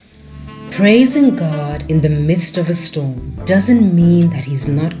Praising God in the midst of a storm doesn't mean that He's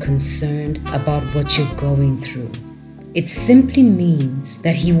not concerned about what you're going through. It simply means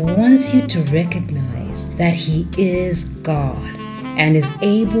that He wants you to recognize that He is God and is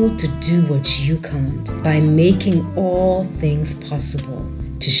able to do what you can't by making all things possible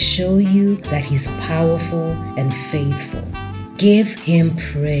to show you that He's powerful and faithful. Give Him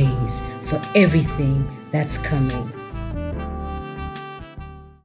praise for everything that's coming.